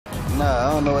Nah,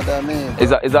 I don't know what that means. Is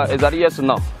that a yes or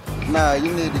no? Nah,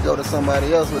 you need to go to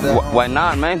somebody else with that. Why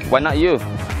not, man? Why not you?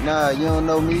 Nah, you don't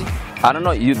know me. I don't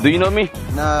know. Do you know me?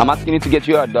 Nah. I'm asking you to get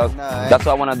you hard, dog. Nah, that's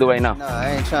what I want to do right now. Nah,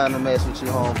 I ain't trying to mess with you,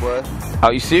 homeboy.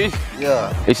 Are you serious?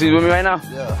 Yeah. You serious with me right now?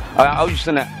 Yeah. I was just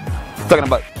talking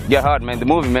about Get Hard, man. The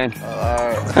movie, man.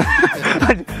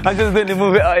 Alright. I'm just doing the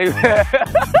movie.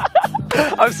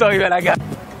 I'm sorry, man.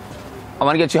 I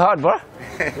want to get you hard, bro.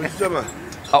 What you talking about?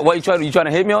 What you trying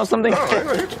to hit me or something? No, I ain't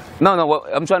gonna hit you. No.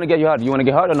 I'm trying to get you hard. You want to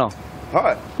get hard or no?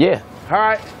 Hard? Yeah.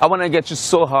 Hard? I want to get you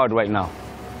so hard right now.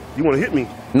 You want to hit me?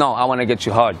 No, I want to get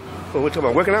you hard. Oh, what you talking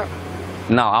about? Working out?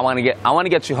 No, I want to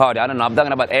get you hard. I don't know. I'm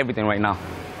talking about everything right now.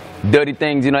 Dirty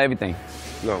things, you know, everything.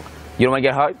 No. You don't want to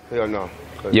get hard? Hell no.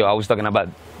 Yo, I was talking about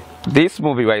this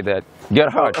movie right there. Get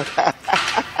hard.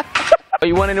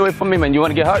 You want away from me, man? You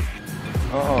want to get hard?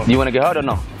 You want to get hard or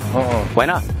no? Why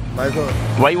not?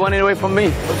 Why you want away from me?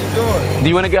 What you doing? Do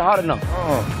you want to get hard or no?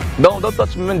 Don't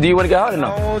touch me, man. Do you want to get hard or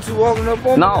no? I don't want you walking up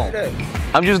on me like that.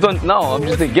 I'm just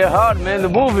get hard, man. The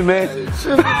movie, man.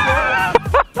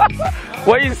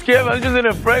 Why you scared, man? I'm just in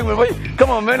a prank, man. Come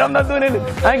on, man. I'm not doing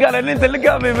anything. I ain't got anything to look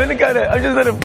at me, man. Look at that. I'm just in a